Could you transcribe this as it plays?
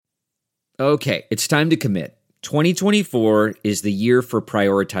Okay, it's time to commit. 2024 is the year for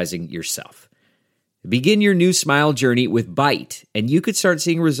prioritizing yourself. Begin your new smile journey with Byte, and you could start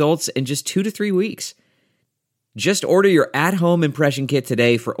seeing results in just 2 to 3 weeks. Just order your at-home impression kit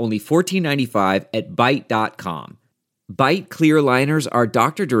today for only $14.95 at Byte.com. Byte clear aligners are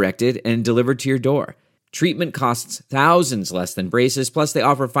doctor-directed and delivered to your door. Treatment costs thousands less than braces, plus they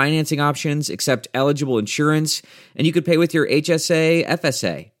offer financing options, accept eligible insurance, and you could pay with your HSA,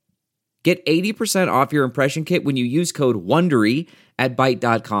 FSA. Get 80% off your impression kit when you use code WONDERY at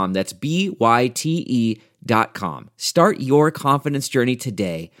Byte.com. That's BYTE.com. Start your confidence journey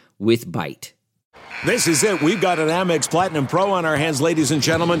today with Byte. This is it. We've got an Amex Platinum Pro on our hands, ladies and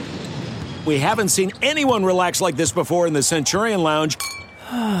gentlemen. We haven't seen anyone relax like this before in the Centurion Lounge.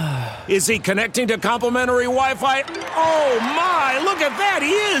 Is he connecting to complimentary Wi-Fi? Oh, my. Look at that.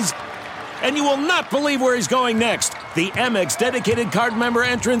 He is. And you will not believe where he's going next. The Amex dedicated card member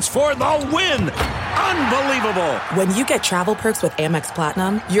entrance for the win. Unbelievable. When you get travel perks with Amex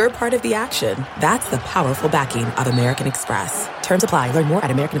Platinum, you're part of the action. That's the powerful backing of American Express. Terms apply. Learn more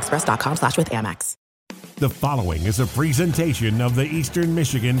at americanexpress.com/withAmex. The following is a presentation of the Eastern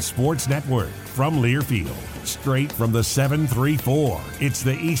Michigan Sports Network from Learfield. Straight from the 734, it's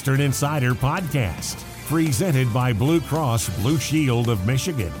the Eastern Insider Podcast. Presented by Blue Cross Blue Shield of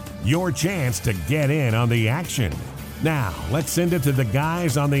Michigan. Your chance to get in on the action. Now, let's send it to the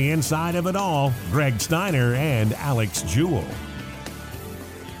guys on the inside of it all, Greg Steiner and Alex Jewell.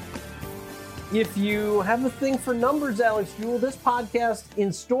 If you have a thing for numbers, Alex Jewell, this podcast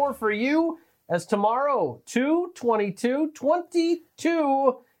in store for you as tomorrow,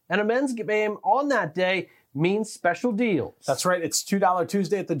 2/22/22, and a men's game on that day means special deals. That's right. It's $2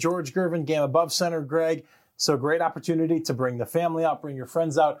 Tuesday at the George Gervin Game Above Center, Greg. So great opportunity to bring the family out, bring your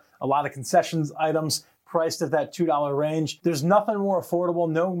friends out. A lot of concessions items priced at that $2 range. There's nothing more affordable,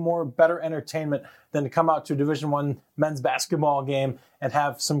 no more better entertainment than to come out to a Division I men's basketball game and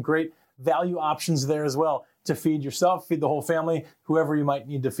have some great value options there as well to feed yourself, feed the whole family, whoever you might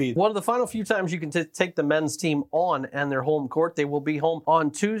need to feed. One of the final few times you can take the men's team on and their home court. They will be home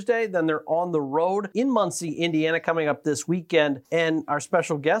on Tuesday. Then they're on the road in Muncie, Indiana, coming up this weekend. And our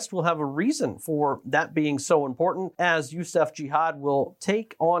special guest will have a reason for that being so important, as Youssef Jihad will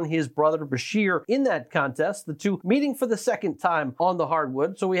take on his brother Bashir in that contest, the two meeting for the second time on the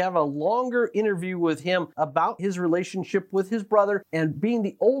hardwood. So we have a longer interview with him about his relationship with his brother and being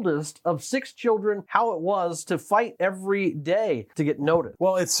the oldest of 6 children, how it was to fight every day to get noted.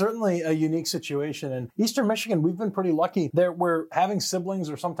 Well, it's certainly a unique situation. In Eastern Michigan, we've been pretty lucky that we're having siblings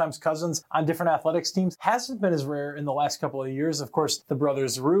or sometimes cousins on different athletics teams. Hasn't been as rare in the last couple of years. Of course, the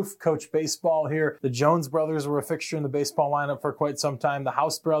brothers Roof coach baseball here. The Jones brothers were a fixture in the baseball lineup for quite some time. The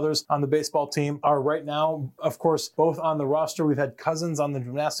House brothers on the baseball team are right now, of course, both on the roster. We've had cousins on the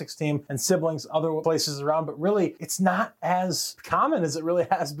gymnastics team and siblings other places around, but really it's not as common as it really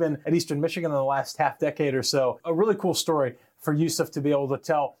has been at Eastern Michigan in the last half decade or so. A really cool story for Youssef to be able to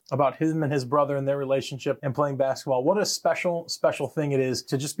tell about him and his brother and their relationship and playing basketball. What a special, special thing it is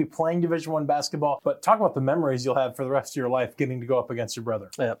to just be playing Division I basketball. But talk about the memories you'll have for the rest of your life getting to go up against your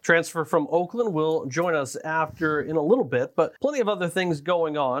brother. Yeah, transfer from Oakland will join us after in a little bit, but plenty of other things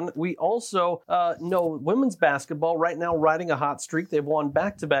going on. We also know women's basketball right now riding a hot streak. They've won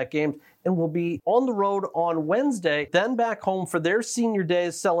back-to-back games and will be on the road on Wednesday, then back home for their senior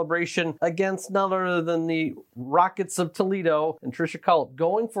day's celebration against none other than the Rockets of Toledo and Tricia Cullop,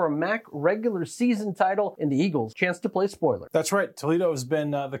 going for a MAC regular season title and the Eagles' chance to play spoiler. That's right. Toledo has been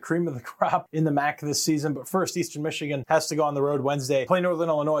the cream of the crop in the MAC this season, but first, Eastern Michigan has to go on the road Wednesday, play Northern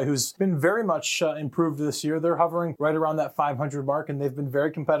Illinois, who's been very much improved this year. They're hovering right around that 500 mark, and they've been very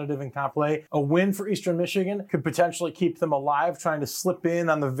competitive in comp play. A win for Eastern Michigan could potentially keep them alive, trying to slip in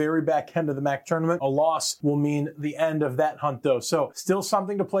on the very back end of the MAC tournament. A loss will mean the end of that hunt, though. So still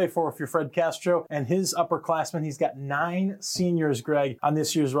something to play for if you're Fred Castro and his upperclassmen. He's got 9 seniors, Greg, on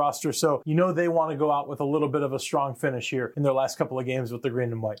this year's roster. So you know they want to go out with a little bit of a strong finish here in their last couple of games with the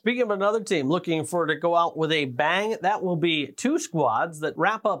green and white. Speaking of another team looking for to go out with a bang, that will be 2 squads that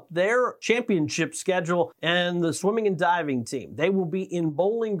wrap up their championship schedule, and the swimming and diving team. They will be in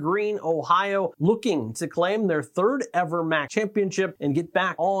Bowling Green, Ohio, looking to claim their 3rd ever MAC championship and get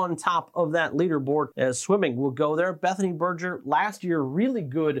back on top of that leaderboard, as swimming will go there. Bethany Berger last year really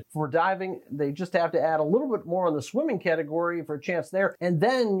good for diving. They just have to add a little bit more on the swimming category for a chance there. And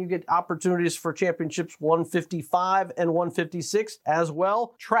then you get opportunities for championships 155 and 156 as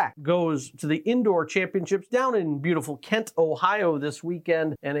well. Track goes to the indoor championships down in beautiful Kent, Ohio this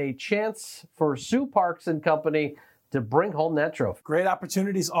weekend, and a chance for Sue Parks and company to bring home that trophy. Great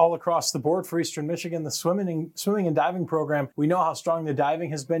opportunities all across the board for Eastern Michigan. The swimming and diving program, we know how strong the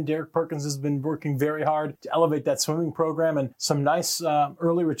diving has been. Derek Perkins has been working very hard to elevate that swimming program, and some nice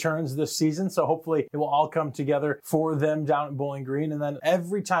early returns this season. So hopefully it will all come together for them down at Bowling Green. And then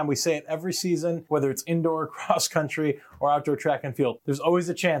every time, we say it every season, whether it's indoor, cross country, or outdoor track and field, there's always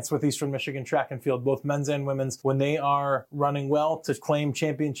a chance with Eastern Michigan track and field, both men's and women's, when they are running well to claim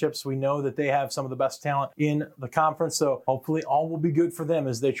championships. We know that they have some of the best talent in the conference. So hopefully all will be good for them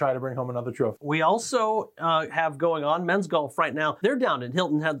as they try to bring home another trophy. We also have going on men's golf right now. They're down in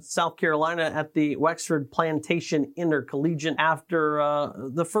Hilton Head, South Carolina at the Wexford Plantation Intercollegiate. After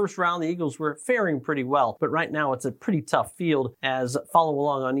the first round, the Eagles were faring pretty well, but right now it's a pretty tough field, as follow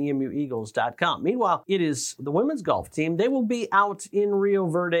along on emueagles.com. Meanwhile, it is the women's golf team. They will be out in Rio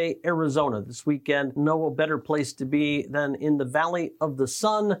Verde, Arizona this weekend. No better place to be than in the Valley of the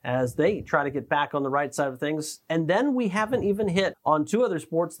Sun as they try to get back on the right side of things. And then we haven't even hit on two other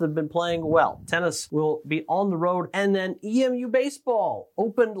sports that have been playing well. Tennis will be on the road, and then EMU baseball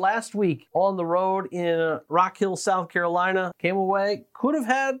opened last week on the road in Rock Hill, South Carolina. Came away, could have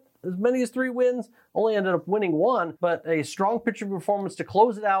had as many as 3 wins, only ended up winning 1, but a strong pitcher performance to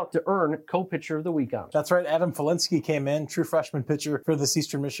close it out to earn co-pitcher of the week honors. That's right. Adam Felinsky came in, true freshman pitcher for this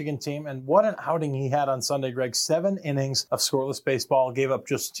Eastern Michigan team, and what an outing he had on Sunday, Greg. 7 innings of scoreless baseball, gave up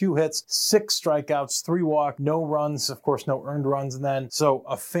just 2 hits, 6 strikeouts, 3 walks, no runs, of course, no earned runs, and then so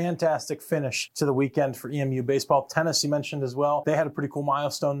a fantastic finish to the weekend for EMU baseball. Tennis, you mentioned as well. They had a pretty cool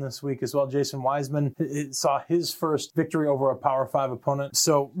milestone this week as well. Jason Wiseman saw his first victory over a Power 5 opponent.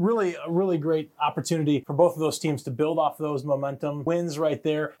 So really, a really great opportunity for both of those teams to build off those momentum wins right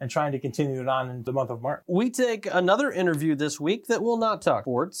there and trying to continue it on in the month of March. We take another interview this week that will not talk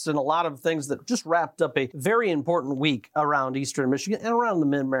sports and a lot of things that just wrapped up a very important week around Eastern Michigan and around the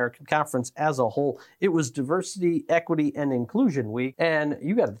Mid-American Conference as a whole. It was Diversity, Equity, and Inclusion Week, and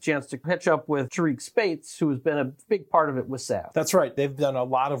you got the chance to catch up with Tariq Spates, who has been a big part of it with SAF. That's right. They've done a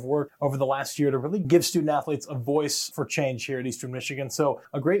lot of work over the last year to really give student athletes a voice for change here at Eastern Michigan. So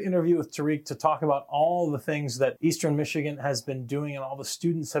a great interview with Tariq to talk about all the things that Eastern Michigan has been doing and all the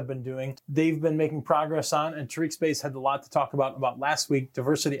students have been doing. They've been making progress on, and Tariq Spates had a lot to talk about last week,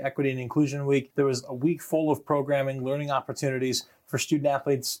 Diversity, Equity, and Inclusion Week. There was a week full of programming, learning opportunities for student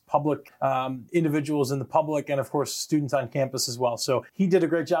athletes, public individuals in the public, and of course, students on campus as well. So he did a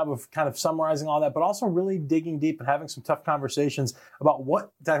great job of kind of summarizing all that, but also really digging deep and having some tough conversations about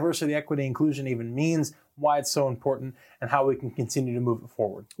what diversity, equity, inclusion even means, why it's so important, and how we can continue to move it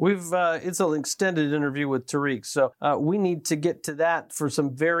forward. It's an extended interview with Tariq, so we need to get to that for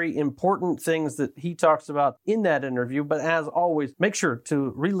some very important things that he talks about in that interview. But as always, make sure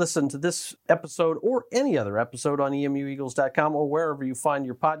to re-listen to this episode or any other episode on emueagles.com or wherever you find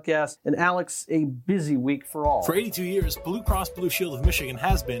your podcast. And Alex, a busy week for all. For 82 years, Blue Cross Blue Shield of Michigan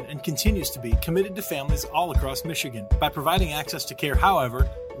has been and continues to be committed to families all across Michigan. By providing access to care however,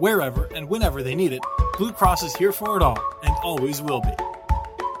 wherever, and whenever they need it, Blue Cross is here for it all and always will be.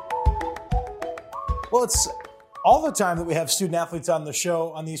 Well, it's all the time that we have student athletes on the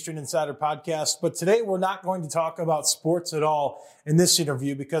show on the Eastern Insider podcast, but today we're not going to talk about sports at all in this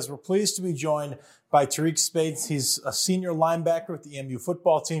interview because we're pleased to be joined by Tariq Spates. He's a senior linebacker with the EMU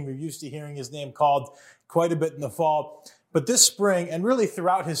football team. You're used to hearing his name called quite a bit in the fall. But this spring, and really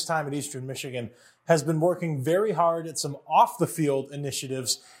throughout his time at Eastern Michigan, has been working very hard at some off-the-field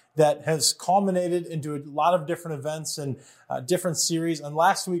initiatives that has culminated into a lot of different events and different series. And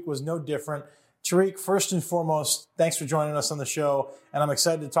last week was no different. Tariq, first and foremost, thanks for joining us on the show. And I'm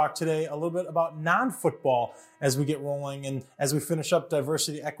excited to talk today a little bit about non-football as we get rolling and as we finish up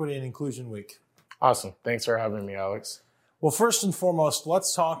Diversity, Equity, and Inclusion Week. Awesome. Thanks for having me, Alex. Well, first and foremost,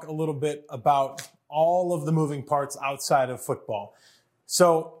 let's talk a little bit about all of the moving parts outside of football.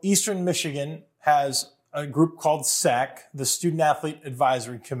 So Eastern Michigan has a group called SAC, the Student Athlete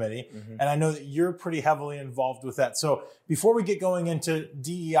Advisory Committee, and I know that you're pretty heavily involved with that. So before we get going into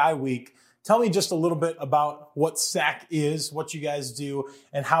DEI week, tell me just a little bit about what SAC is, what you guys do,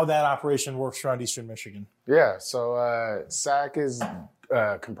 and how that operation works around Eastern Michigan. Yeah, so SAC is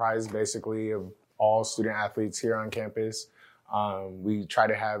comprised basically of all student athletes here on campus. We try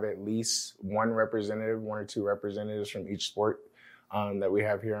to have at least one or two representatives from each sport that we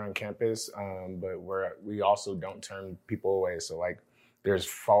have here on campus, but we also don't turn people away. So like there's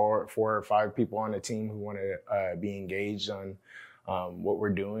four or five people on the team who want to be engaged on what we're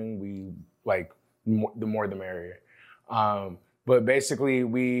doing. We like the more the merrier. But basically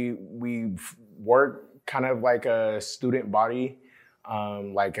we work kind of like a student body,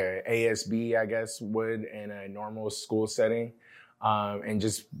 like a ASB, I guess, would in a normal school setting, and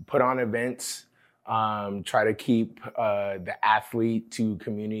just put on events try to keep the athlete to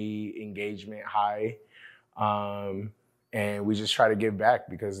community engagement high. And we just try to give back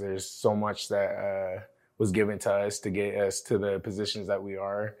because there's so much that was given to us to get us to the positions that we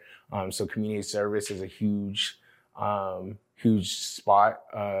are. So community service is a huge spot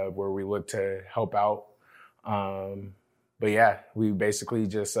where we look to help out. But yeah, we basically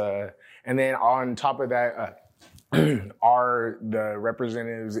just, and then on top of that, are the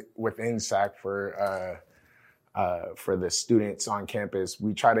representatives within SAC for the students on campus.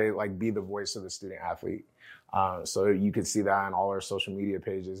 We try to like be the voice of the student athlete. So you can see that on all our social media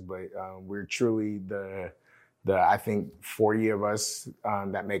pages, but we're truly the I think 40 of us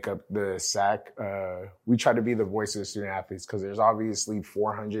that make up the SAC. We try to be the voice of the student athletes because there's obviously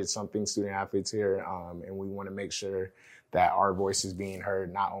 400 something student athletes here, and we want to make sure that our voice is being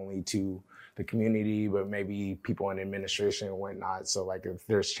heard not only to the community, but maybe people in administration and whatnot. So like if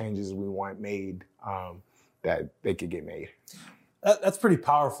there's changes we want made, that they could get made. That's pretty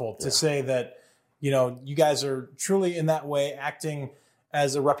powerful to say that, you guys are truly in that way acting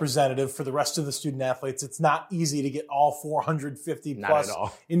as a representative for the rest of the student athletes. It's not easy to get all 450 plus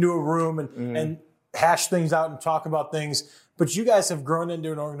into a room and hash things out and talk about things. But you guys have grown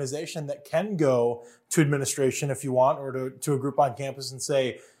into an organization that can go to administration if you want, or to a group on campus and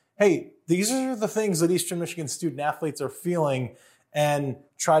say, hey, these are the things that Eastern Michigan student athletes are feeling, and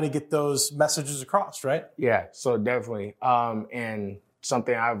try to get those messages across, right? Yeah, so definitely. And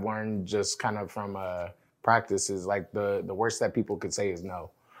something I've learned just kind of from practice is like the worst that people could say is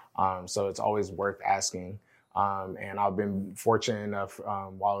no. So it's always worth asking. And I've been fortunate enough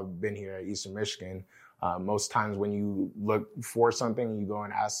while I've been here at Eastern Michigan, most times when you look for something, you go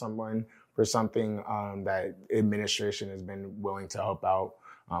and ask someone for something, that administration has been willing to help out,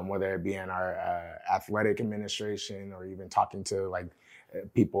 whether it be in our athletic administration or even talking to like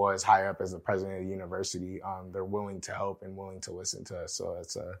people as high up as the president of the university. They're willing to help and willing to listen to us. So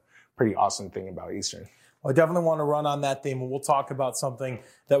it's a pretty awesome thing about Eastern. Well, I definitely want to run on that theme, and we'll talk about something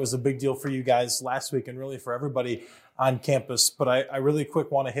that was a big deal for you guys last week and really for everybody on campus. But I really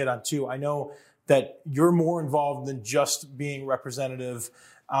quick want to hit on two. I know that you're more involved than just being representative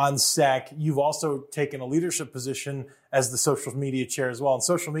on SAC. You've also taken a leadership position as the social media chair as well. And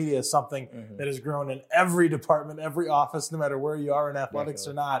social media is something that has grown in every department, every office, no matter where you are in athletics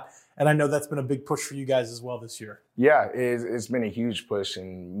or not. And I know that's been a big push for you guys as well this year. Yeah, it's been a huge push.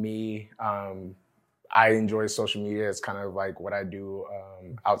 And me, I enjoy social media. It's kind of like what I do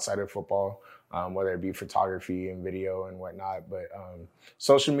outside of football, whether it be photography and video and whatnot. But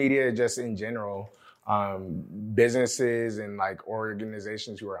social media just in general, businesses and like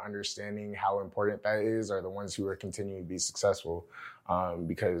organizations who are understanding how important that is are the ones who are continuing to be successful,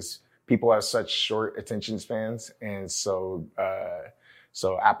 because people have such short attention spans. And so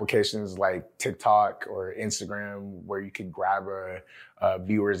applications like TikTok or Instagram, where you could grab a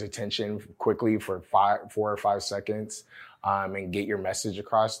viewer's attention quickly for 4 or 5 seconds and get your message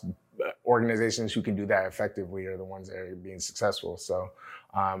across, organizations who can do that effectively are the ones that are being successful. So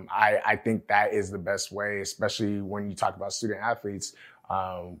I think that is the best way, especially when you talk about student athletes,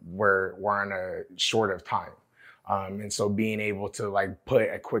 where we're on a short of time. And so being able to like put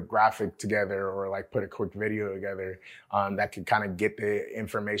a quick graphic together or like put a quick video together that could kind of get the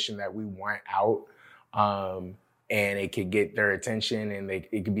information that we want out, and it could get their attention, and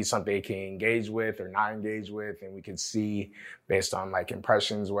it could be something they can engage with or not engage with, and we can see based on like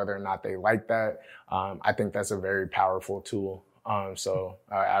impressions whether or not they like that. I think that's a very powerful tool. So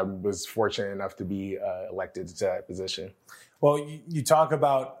I was fortunate enough to be elected to that position. Well, you talk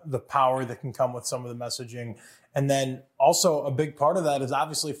about the power that can come with some of the messaging. And then also a big part of that is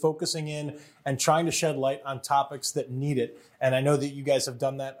obviously focusing in and trying to shed light on topics that need it. And I know that you guys have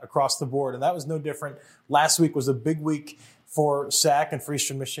done that across the board, and that was no different. Last week was a big week for SAC and for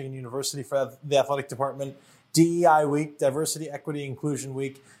Eastern Michigan University, for the athletic department. DEI week, Diversity, Equity, Inclusion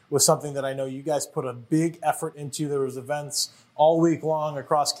week, was something that I know you guys put a big effort into. There was events all week long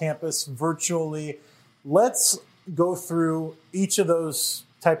across campus, virtually. Let's go through each of those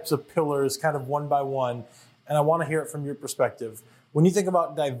types of pillars kind of one by one. And I want to hear it from your perspective. When you think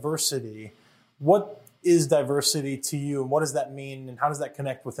about diversity, what is diversity to you, and what does that mean, and how does that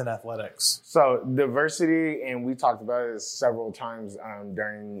connect within athletics? So diversity, and we talked about it several times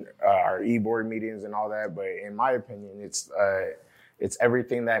during our e-board meetings and all that, but in my opinion, it's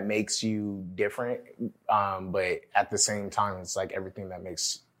everything that makes you different, but at the same time, it's like everything that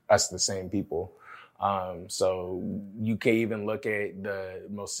makes us the same people. So you can even look at the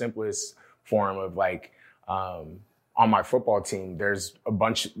most simplest form of like, on my football team, there's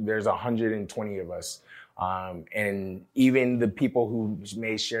 120 of us. And even the people who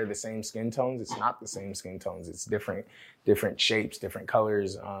may share the same skin tones, it's not the same skin tones. It's different shapes, different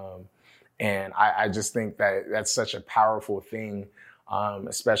colors. And I just think that that's such a powerful thing,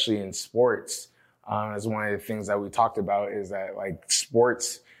 especially in sports. As one of the things that we talked about is that like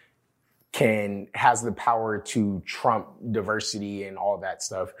sports has the power to trump diversity and all that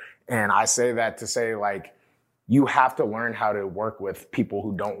stuff. And I say that to say like, you have to learn how to work with people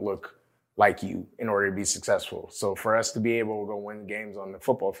who don't look like you in order to be successful. So for us to be able to go win games on the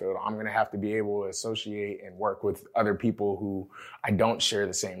football field, I'm going to have to be able to associate and work with other people who I don't share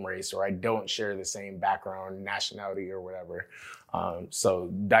the same race or I don't share the same background, nationality or whatever.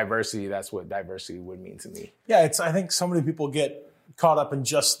 So diversity, that's what diversity would mean to me. Yeah, I think so many people get caught up in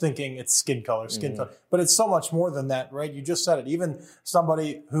just thinking it's skin color, but it's so much more than that, right? You just said it. Even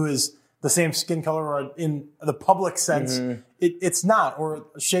somebody who is the same skin color or in the public sense, it's not, or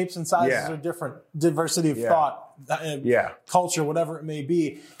shapes and sizes are different, diversity of thought, culture, whatever it may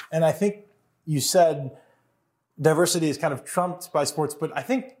be. And I think you said diversity is kind of trumped by sports, but I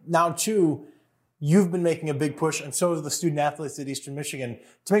think now too, you've been making a big push, and so have the student athletes at Eastern Michigan,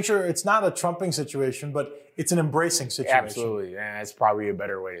 to make sure it's not a trumping situation, but it's an embracing situation. Absolutely, and that's probably a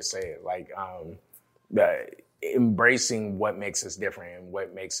better way to say it. Like, embracing what makes us different and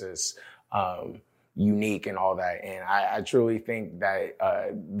what makes us unique and all that. And I truly think that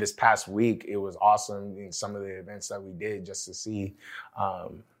this past week, it was awesome in some of the events that we did just to see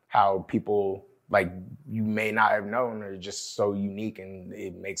how people like you may not have known are just so unique, and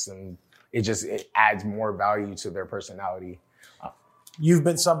it makes them, it adds more value to their personality. You've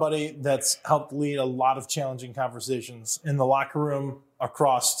been somebody that's helped lead a lot of challenging conversations in the locker room,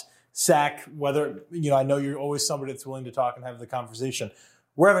 across SAC, whether, I know you're always somebody that's willing to talk and have the conversation.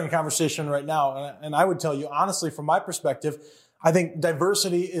 We're having a conversation right now, and I would tell you, honestly, from my perspective, I think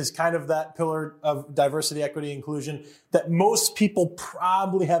diversity is kind of that pillar of diversity, equity, inclusion that most people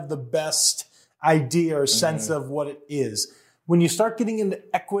probably have the best idea or sense of what it is. When you start getting into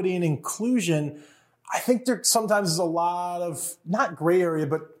equity and inclusion, I think there sometimes is a lot of, not gray area,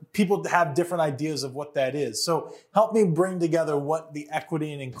 but people have different ideas of what that is. So help me bring together what the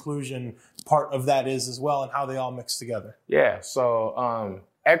equity and inclusion part of that is as well, and how they all mix together. Yeah, so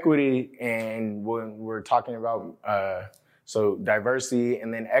equity, and when we're talking about so diversity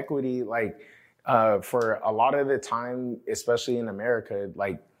and then equity, like for a lot of the time, especially in America,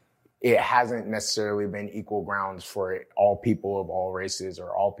 like it hasn't necessarily been equal grounds for all people of all races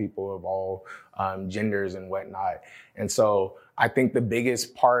or all people of all genders and whatnot. And so I think the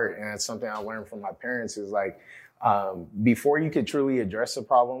biggest part, and it's something I learned from my parents, is like, before you could truly address a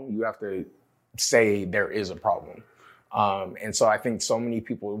problem, you have to say there is a problem. And so I think so many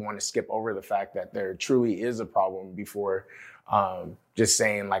people want to skip over the fact that there truly is a problem before just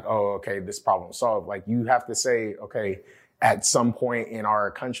saying like, oh, okay, this problem solved. Like you have to say, okay, at some point in our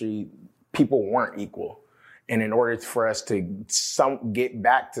country, people weren't equal. And in order for us to get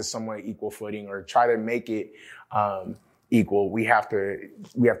back to somewhat equal footing or try to make it equal, we have to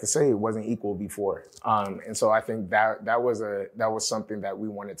say it wasn't equal before. And so I think that was something that we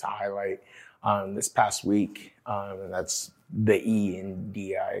wanted to highlight this past week. And that's the E in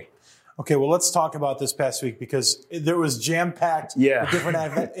DI. Okay, well, let's talk about this past week, because there was jam-packed with different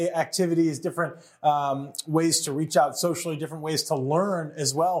activities, different ways to reach out socially, different ways to learn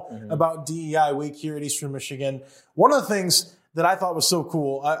as well about DEI week here at Eastern Michigan. One of the things that I thought was so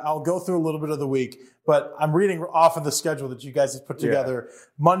cool, I'll go through a little bit of the week, but I'm reading off of the schedule that you guys have put together.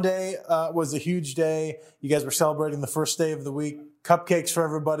 Monday was a huge day. You guys were celebrating the first day of the week, cupcakes for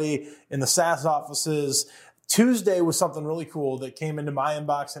everybody in the SAS offices. Tuesday was something really cool that came into my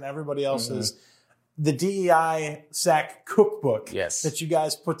inbox and everybody else's. The DEI SAC cookbook that you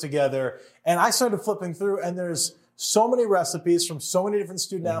guys put together. And I started flipping through, and there's so many recipes from so many different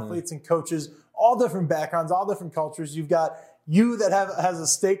student athletes and coaches, all different backgrounds, all different cultures. You've got you that has a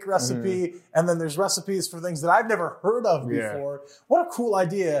steak recipe, and then there's recipes for things that I've never heard of before. What a cool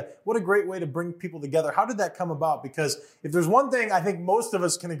idea. What a great way to bring people together. How did that come about? Because if there's one thing I think most of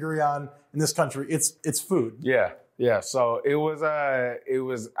us can agree on in this country, it's food. Yeah. So it was I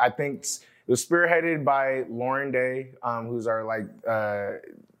think it was spearheaded by Lauren Day, who's our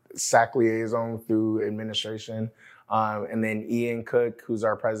SAC liaison through administration, and then Ian Cook, who's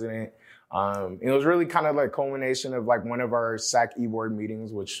our president. It was really kind of like a culmination of like one of our SAC e-board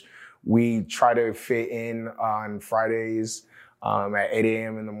meetings, which we try to fit in on Fridays at 8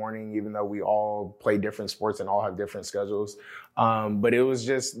 a.m. in the morning, even though we all play different sports and all have different schedules. But it was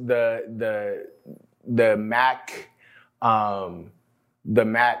just the MAC kind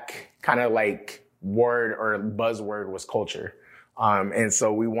of like word or buzzword was culture. And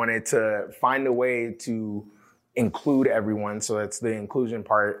so we wanted to find a way to include everyone. So that's the inclusion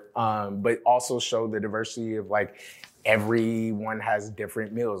part, but also show the diversity of like everyone has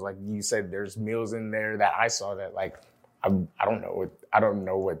different meals. Like you said, there's meals in there that I saw that like, I don't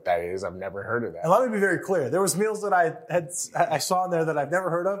know what that is. I've never heard of that. And let me be very clear. There was meals that I saw in there that I've never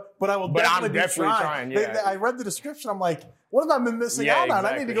heard of, but I'm definitely trying. Yeah. I read the description. I'm like, what have I been missing out on?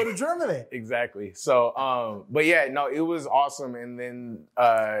 I need to go to Germany. Exactly. So, but yeah, no, it was awesome. And then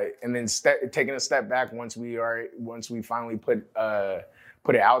taking a step back once we finally put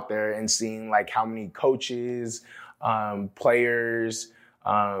it out there and seeing like how many coaches, players,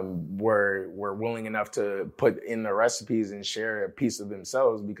 were willing enough to put in the recipes and share a piece of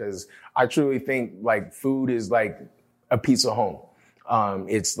themselves, because I truly think like food is like a piece of home.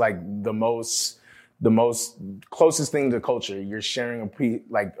 It's like the most closest thing to culture. You're sharing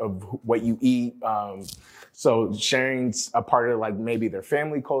of what you eat. So sharing a part of like maybe their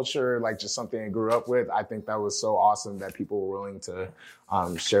family culture, like just something they grew up with. I think that was so awesome that people were willing to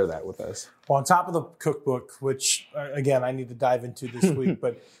share that with us. Well, on top of the cookbook, which again, I need to dive into this week,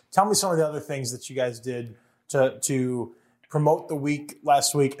 but tell me some of the other things that you guys did to promote the week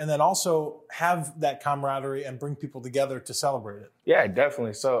last week, and then also have that camaraderie and bring people together to celebrate it. Yeah,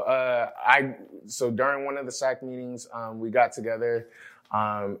 definitely. So so during one of the SAC meetings, we got together,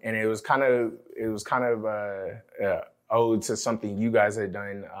 and it was kind of owed to something you guys had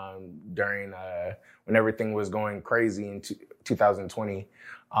done during when everything was going crazy in 2020,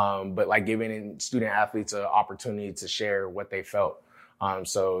 but like giving student athletes an opportunity to share what they felt.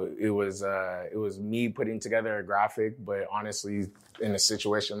 So it was me putting together a graphic, but honestly, in a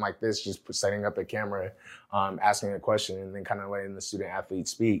situation like this, just setting up a camera, asking a question, and then kind of letting the student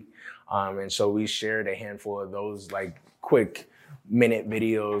athletes speak. And so we shared a handful of those like quick minute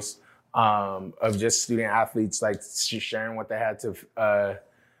videos of just student athletes like sharing what they had to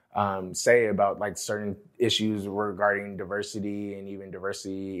say about like certain issues regarding diversity and even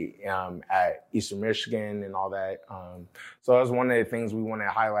diversity at Eastern Michigan and all that. So that was one of the things we wanted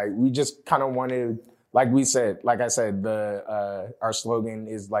to highlight. We just kind of wanted, like I said, our slogan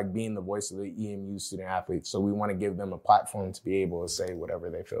is like being the voice of the EMU student athletes. So we want to give them a platform to be able to say whatever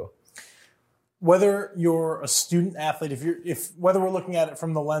they feel. Whether you're a student athlete, whether we're looking at it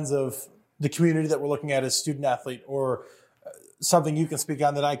from the lens of the community that we're looking at as student athlete, or something you can speak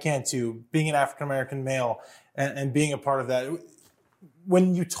on that I can too, being an African-American male and being a part of that.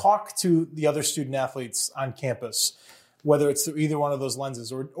 When you talk to the other student athletes on campus, whether it's through either one of those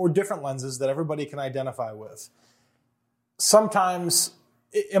lenses or different lenses that everybody can identify with, sometimes,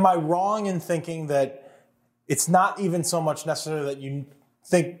 am I wrong in thinking that it's not even so much necessarily that you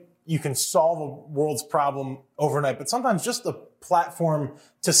think you can solve a world's problem overnight, but sometimes just the platform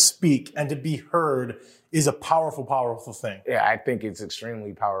to speak and to be heard is a powerful, powerful thing. Yeah, I think it's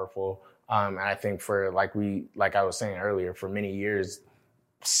extremely powerful. And I think for, like I was saying earlier, for many years,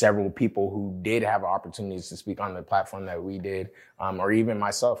 several people who did have opportunities to speak on the platform that we did, or even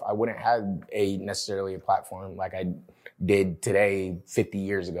myself, I wouldn't have necessarily a platform like I did today 50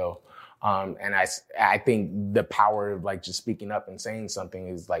 years ago. And I think the power of like just speaking up and saying something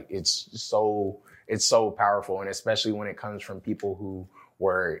is like, it's so powerful. And especially when it comes from people who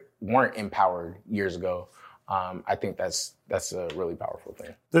weren't empowered years ago. I think that's a really powerful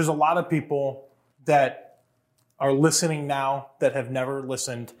thing. There's a lot of people that are listening now that have never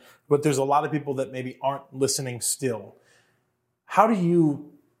listened, but there's a lot of people that maybe aren't listening still. How do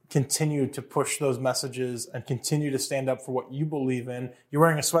you continue to push those messages and continue to stand up for what you believe in? You're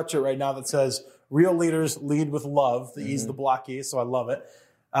wearing a sweatshirt right now that says, "Real leaders lead with love." The E's the block E, so I love it.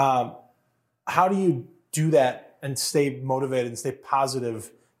 How do you do that and stay motivated and stay positive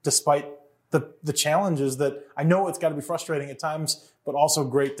despite the challenges that I know it's got to be frustrating at times, but also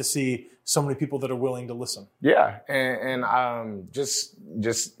great to see so many people that are willing to listen? Yeah, and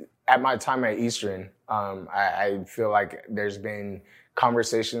just at my time at Eastern, I feel like there's been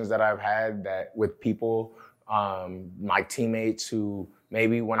conversations that I've had with people, my teammates who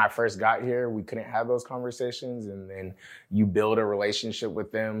maybe when I first got here, we couldn't have those conversations, and then you build a relationship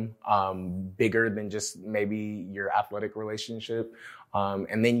with them bigger than just maybe your athletic relationship.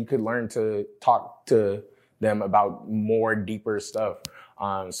 And then you could learn to talk to them about more deeper stuff.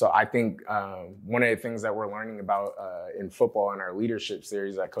 So I think one of the things that we're learning about in football in our leadership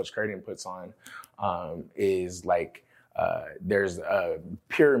series that Coach Creighton puts on is like there's a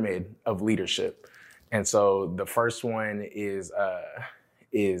pyramid of leadership. And so the first one is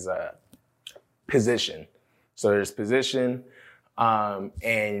position. So there's position,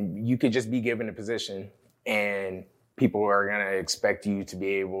 and you could just be given a position and people are going to expect you to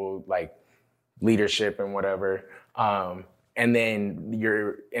be able, like, leadership and whatever. And And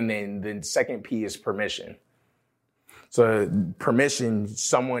then the second P is permission. So permission,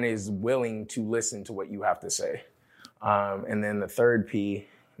 someone is willing to listen to what you have to say. And then the third P,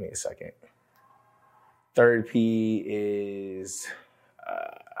 give me a second. Third P is,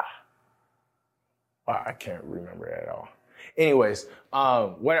 I can't remember it at all. Anyways,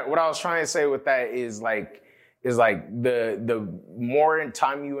 what I was trying to say with that is like the more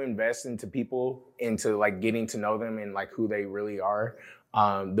time you invest into people, into like getting to know them and like who they really are,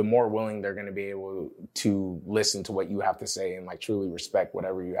 the more willing they're going to be able to listen to what you have to say and like truly respect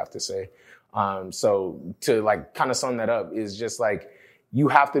whatever you have to say. So to like kind of sum that up is just like, you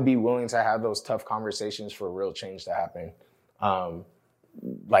have to be willing to have those tough conversations for real change to happen.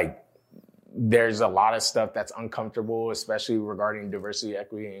 Like there's a lot of stuff that's uncomfortable, especially regarding diversity,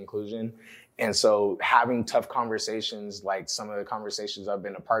 equity, and inclusion. And so having tough conversations, like some of the conversations I've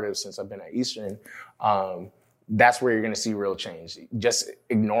been a part of since I've been at Eastern, that's where you're going to see real change. Just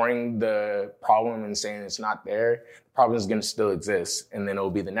ignoring the problem and saying it's not there, the problem is going to still exist, and then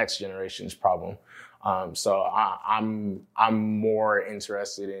it'll be the next generation's problem. So I'm more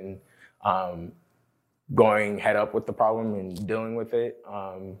interested in going head up with the problem and dealing with it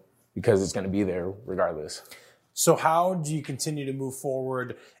because it's going to be there regardless. So how do you continue to move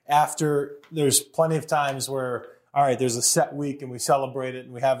forward after there's plenty of times where, all right, there's a set week and we celebrate it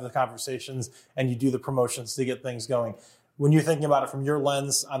and we have the conversations and you do the promotions to get things going? When you're thinking about it from your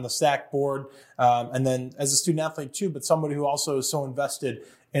lens on the SAC board, and then as a student athlete too, but somebody who also is so invested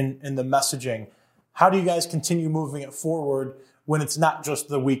in the messaging, how do you guys continue moving it forward when it's not just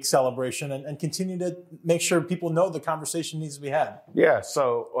the week celebration and continue to make sure people know the conversation needs to be had? Yeah,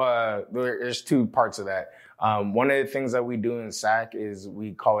 so there's two parts of that. One of the things that we do in SAC is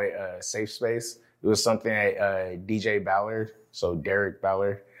we call it a safe space. It was something that DJ Ballard, so Derek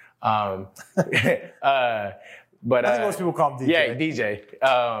Ballard. But I think most people call him DJ. Yeah,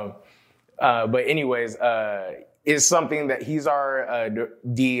 DJ. But anyways, it's something that he's our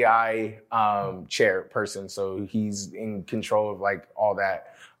DEI chairperson, so he's in control of like all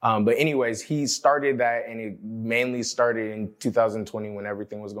that. But anyways, he started that, and it mainly started in 2020 when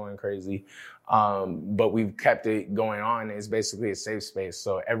everything was going crazy. But we've kept it going on. It's basically a safe space.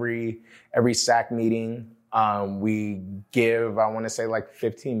 So every SAC meeting, we give, I want to say like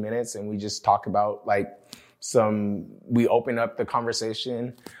 15 minutes, and we just talk about like we open up the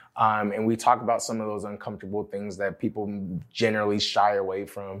conversation. And we talk about some of those uncomfortable things that people generally shy away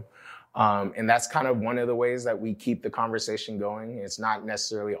from. And that's kind of one of the ways that we keep the conversation going. It's not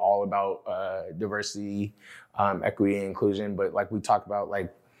necessarily all about diversity, equity, and inclusion, but like we talk about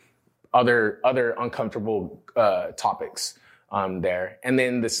like other uncomfortable topics there. And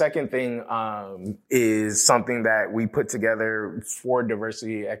then the second thing is something that we put together for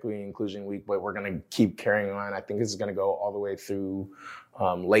Diversity, Equity, and Inclusion Week, but we're going to keep carrying on. I think this is going to go all the way through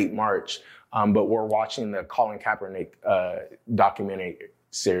late March. But we're watching the Colin Kaepernick documentary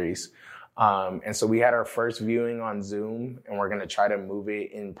series. And so we had our first viewing on Zoom, and we're going to try to move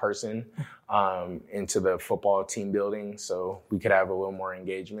it in person into the football team building so we could have a little more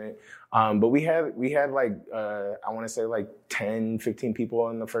engagement. But we had like, I want to say like 10, 15 people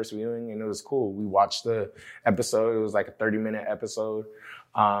in the first viewing, and it was cool. We watched the episode. It was like a 30-minute episode.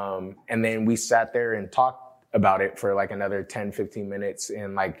 And then we sat there and talked about it for like another 10, 15 minutes.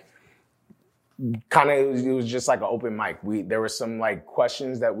 And like, kind of, it was just like an open mic. There were some like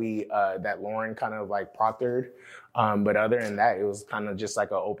questions that that Lauren kind of like proctored. But other than that, it was kind of just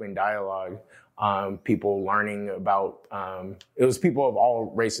like an open dialogue. People learning about, it was people of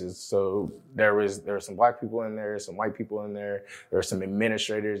all races. So there were some Black people in there, some white people in there. There were some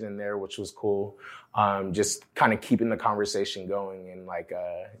administrators in there, which was cool. Just kind of keeping the conversation going and like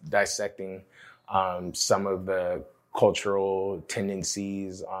dissecting some of the cultural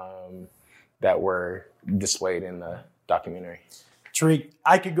tendencies that were displayed in the documentary. Tariq,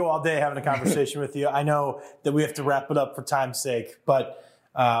 I could go all day having a conversation with you. I know that we have to wrap it up for time's sake, but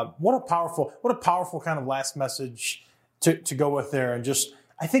what a powerful kind of last message to go with there. And just,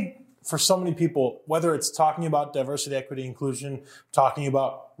 I think for so many people, whether it's talking about diversity, equity, inclusion, talking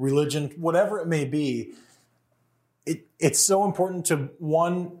about religion, whatever it may be, it's so important to,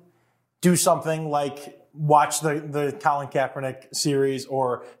 one, do something like watch the Colin Kaepernick series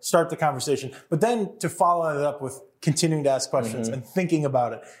or start the conversation, but then to follow it up with continuing to ask questions and thinking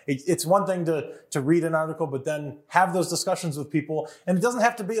about it. It's one thing to read an article, but then have those discussions with people. And it doesn't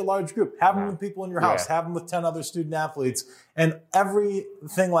have to be a large group. Have them with people in your house. Have them with 10 other student athletes. And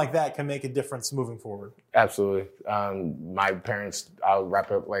everything like that can make a difference moving forward. Absolutely. My parents, I'll wrap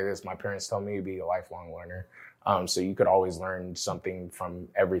it up like this. My parents told me to be a lifelong learner. So you could always learn something from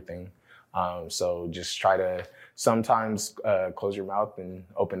everything. So just try to sometimes close your mouth and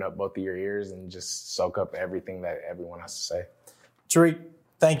open up both of your ears and just soak up everything that everyone has to say. Tariq,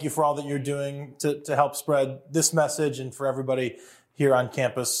 thank you for all that you're doing to help spread this message, and for everybody here on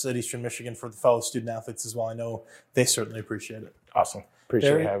campus at Eastern Michigan, for the fellow student athletes as well. I know they certainly appreciate it. Awesome.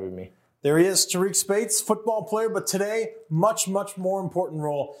 Appreciate having me. There he is, Tariq Spates, football player, but today, much, much more important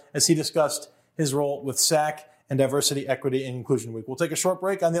role as he discussed his role with SAC and Diversity, Equity, and Inclusion Week. We'll take a short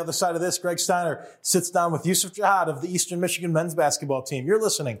break. On the other side of this, Greg Steiner sits down with Yusuf Jihad of the Eastern Michigan men's basketball team. You're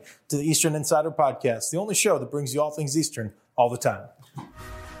listening to the Eastern Insider Podcast, the only show that brings you all things Eastern all the time.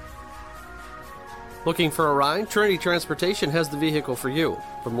 Looking for a ride? Trinity Transportation has the vehicle for you.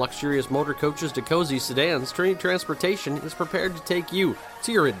 From luxurious motor coaches to cozy sedans, Trinity Transportation is prepared to take you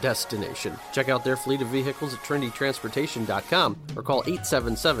to your destination. Check out their fleet of vehicles at TrinityTransportation.com or call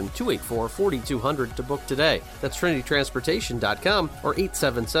 877-284-4200 to book today. That's TrinityTransportation.com or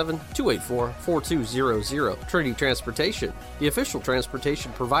 877-284-4200. Trinity Transportation, the official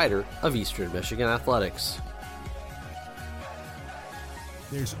transportation provider of Eastern Michigan Athletics.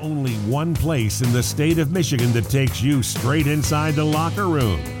 There's only one place in the state of Michigan that takes you straight inside the locker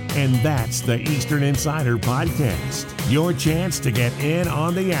room, and that's the Eastern Insider Podcast. Your chance to get in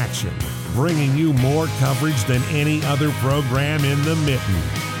on the action, bringing you more coverage than any other program in the mitten.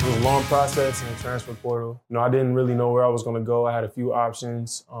 It was a long process in the transfer portal. I didn't really know where I was going to go. I had a few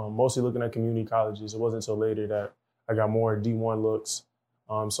options, mostly looking at community colleges. It wasn't until later that I got more D1 looks.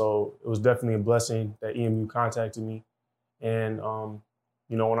 So it was definitely a blessing that EMU contacted me. And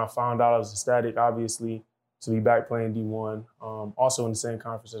when I found out I was ecstatic, obviously, to be back playing D1, also in the same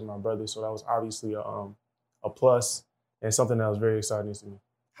conference as my brother. So that was obviously a plus and something that was very exciting to me.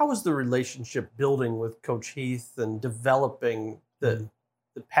 How was the relationship building with Coach Heath and developing the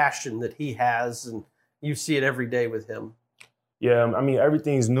passion that he has, and you see it every day with him? Yeah,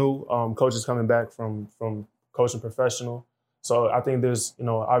 everything's new. Coach is coming back from coaching professional. So I think there's,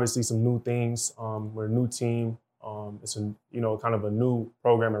 obviously some new things. We're a new team. It's kind of a new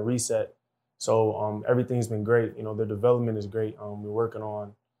program and reset. So everything's been great. The development is great. We're working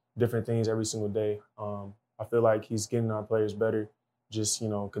on different things every single day. I feel like he's getting our players better, just,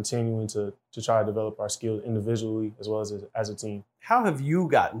 continuing to try to develop our skills individually as well as a team. How have you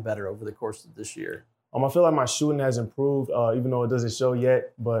gotten better over the course of this year? I feel like my shooting has improved, even though it doesn't show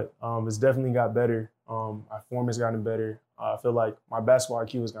yet, but it's definitely got better. My form has gotten better. I feel like my basketball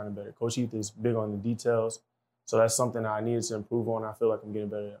IQ has gotten better. Coach Heath is big on the details. So that's something that I needed to improve on. I feel like I'm getting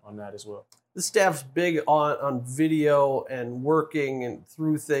better on that as well. The staff's big on video and working and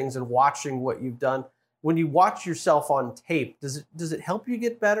through things and watching what you've done. When you watch yourself on tape, does it help you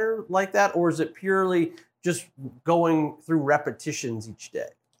get better like that? Or is it purely just going through repetitions each day?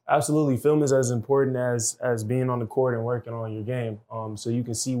 Absolutely. Film is as important as being on the court and working on your game. So you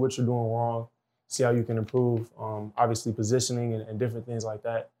can see what you're doing wrong, see how you can improve. Obviously positioning and different things like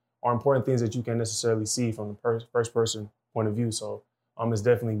that are important things that you can necessarily see from the first person point of view. So it's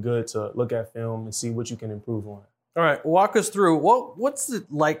definitely good to look at film and see what you can improve on. All right, walk us through what's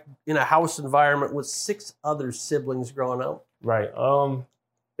it like in a house environment with 6 other siblings growing up? Right.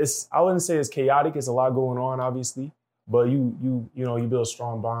 I wouldn't say it's chaotic. It's a lot going on, obviously, but you build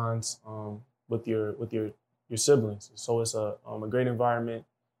strong bonds with your siblings. So it's a great environment,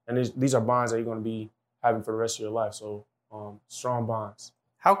 and these are bonds that you're going to be having for the rest of your life. So strong bonds.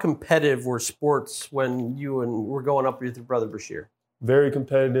 How competitive were sports when you were going up with your brother Bashir? Very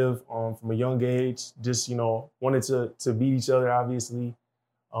competitive from a young age. Just, wanted to beat each other, obviously.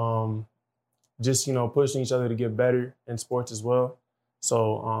 Pushing each other to get better in sports as well.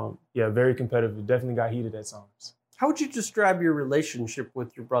 So, very competitive. Definitely got heated at times. How would you describe your relationship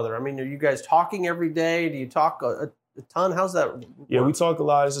with your brother? Are you guys talking every day? Do you talk a ton? How's that work? Yeah, we talk a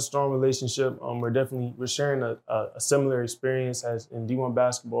lot. It's a strong relationship. We're sharing a similar experience as in D1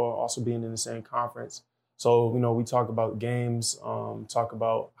 basketball, also being in the same conference. So, we talk about games, talk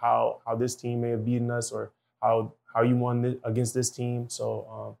about how this team may have beaten us or how you won against this team.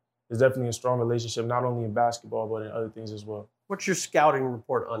 So there's definitely a strong relationship, not only in basketball, but in other things as well. What's your scouting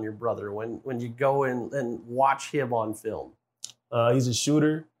report on your brother when you go in and watch him on film? He's a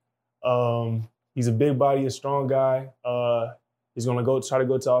shooter. He's a big body, a strong guy. He's going to try to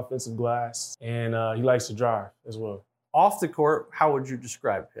go to offensive glass, and he likes to drive as well. Off the court, how would you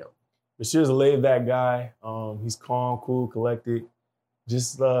describe him? Bashir's a laid-back guy. He's calm, cool, collected,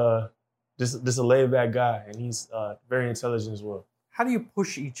 just a laid-back guy, and he's very intelligent as well. How do you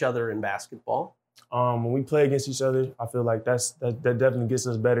push each other in basketball? When we play against each other, I feel like that definitely gets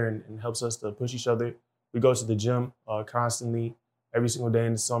us better and helps us to push each other. We go to the gym constantly, every single day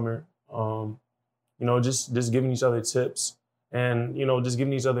in the summer. Just giving each other tips, and, just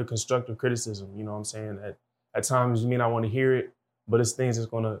giving each other constructive criticism. You know what I'm saying? At times you may not want to hear it, but it's things that's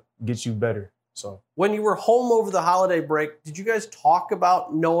going to get you better. So when you were home over the holiday break, did you guys talk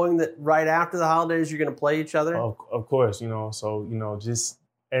about knowing that right after the holidays you're going to play each other? Of course, so, just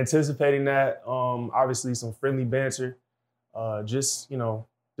anticipating that, obviously some friendly banter, just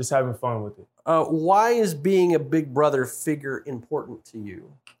having fun with it. Why is being a big brother figure important to you?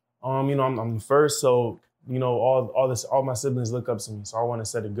 I'm the first, so, all my siblings look up to me. So I want to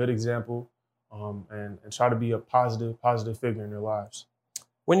set a good example, and try to be a positive figure in their lives.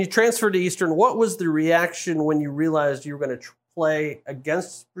 When you transferred to Eastern, what was the reaction when you realized you were going to play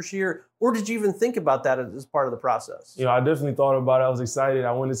against Brashear, or did you even think about that as part of the process? I definitely thought about it. I was excited.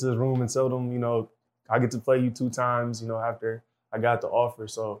 I went into the room and told them, I get to play you 2 times, after I got the offer.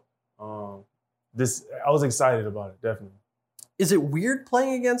 So I was excited about it, definitely. Is it weird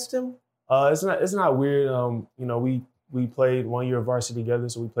playing against him? It's not weird. We played 1 year of varsity together,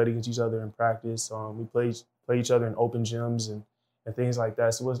 so we played against each other in practice. We play each other in open gyms and things like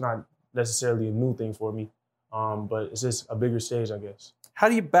that. So it's not necessarily a new thing for me, but it's just a bigger stage, I guess. How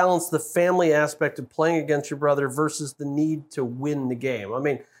do you balance the family aspect of playing against your brother versus the need to win the game? I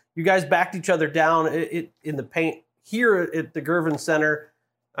mean, you guys backed each other down in the paint here at the Gervin Center.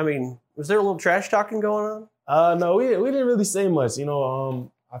 I mean, was there a little trash talking going on? No, we didn't really say much.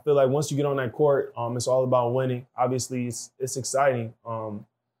 I feel like once you get on that court, it's all about winning. Obviously, it's exciting,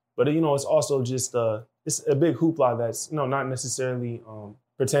 but it's also just it's a big hoopla that's not necessarily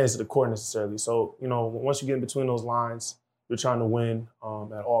pertains to the court necessarily. So once you get in between those lines, you're trying to win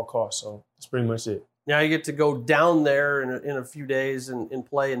at all costs. So that's pretty much it. Now you get to go down there in a few days and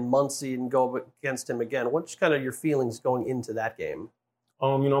play in Muncie and go against him again. What's kind of your feelings going into that game?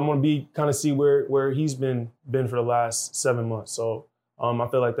 I'm going to see where he's been for the last 7 months. So I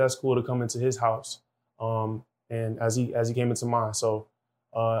feel like that's cool to come into his house, and as he came into mine. So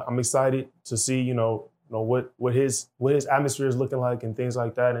I'm excited to see what his atmosphere is looking like and things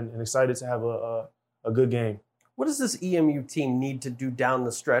like that, and excited to have a good game. What does this EMU team need to do down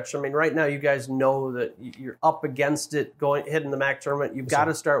the stretch? I mean, right now you guys know that you're up against it, hitting the MAC tournament. You've got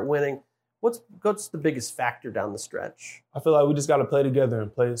to start winning. What's the biggest factor down the stretch? I feel like we just got to play together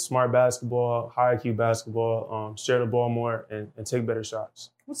and play smart basketball, high IQ basketball, share the ball more, and take better shots.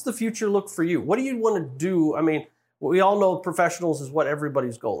 What's the future look for you? What do you want to do? I mean, we all know professionals is what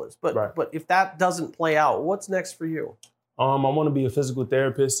everybody's goal is. But right. But if that doesn't play out, what's next for you? I want to be a physical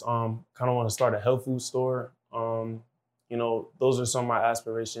therapist. Kind of want to start a health food store. Those are some of my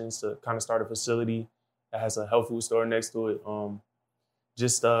aspirations, to kind of start a facility that has a health food store next to it.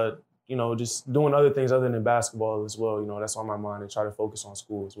 Just doing other things other than basketball as well. That's on my mind, and try to focus on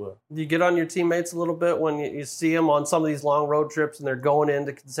school as well. Do you get on your teammates a little bit when you see them on some of these long road trips and they're going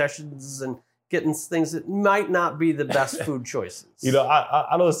into concessions and getting things that might not be the best food choices?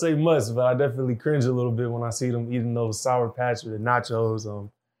 I don't say much, but I definitely cringe a little bit when I see them eating those Sour Patch or the nachos.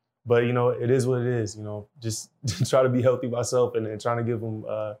 But, it is what it is. Just try to be healthy myself and trying to give them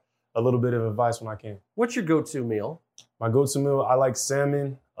a little bit of advice when I can. What's your go-to meal? My go-to meal, I like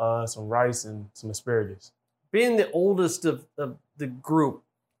salmon, some rice, and some asparagus. Being the oldest of the group,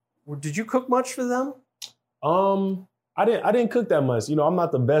 did you cook much for them? I didn't cook that much. I'm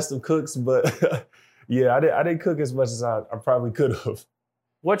not the best of cooks, but yeah, I didn't cook as much as I probably could have.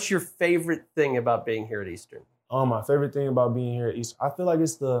 What's your favorite thing about being here at Eastern? My favorite thing about being here at Eastern, I feel like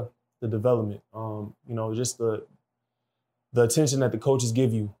it's the development. Just the attention that the coaches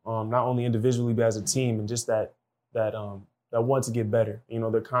give you, not only individually but as a team, and just that want to get better.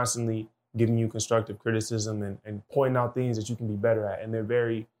 They're constantly giving you constructive criticism and pointing out things that you can be better at, and they're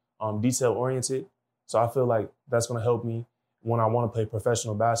very detail oriented. So I feel like that's going to help me when I want to play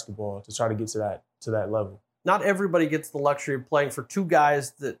professional basketball, to try to get to that level. Not everybody gets the luxury of playing for two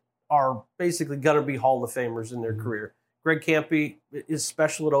guys that are basically going to be Hall of Famers in their career. Greg Kampe is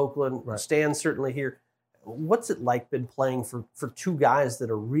special at Oakland. Right. Stan's certainly here. What's it like been playing for two guys that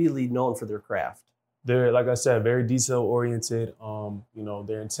are really known for their craft? They're, like I said, very detail oriented.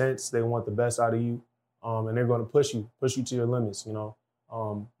 They're intense. They want the best out of you, and they're going to push you to your limits.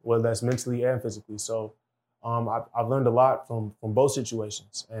 Whether that's mentally and physically. So I've learned a lot from both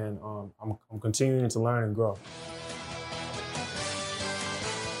situations, and I'm continuing to learn and grow.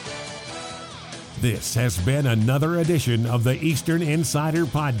 This has been another edition of the Eastern Insider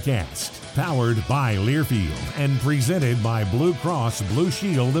Podcast, powered by Learfield and presented by Blue Cross Blue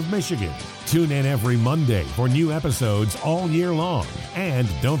Shield of Michigan. Tune in every Monday for new episodes all year long. And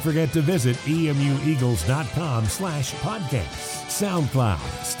don't forget to visit emueagles.com/podcasts,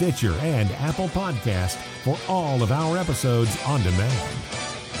 SoundCloud, Stitcher, and Apple Podcast for all of our episodes on demand.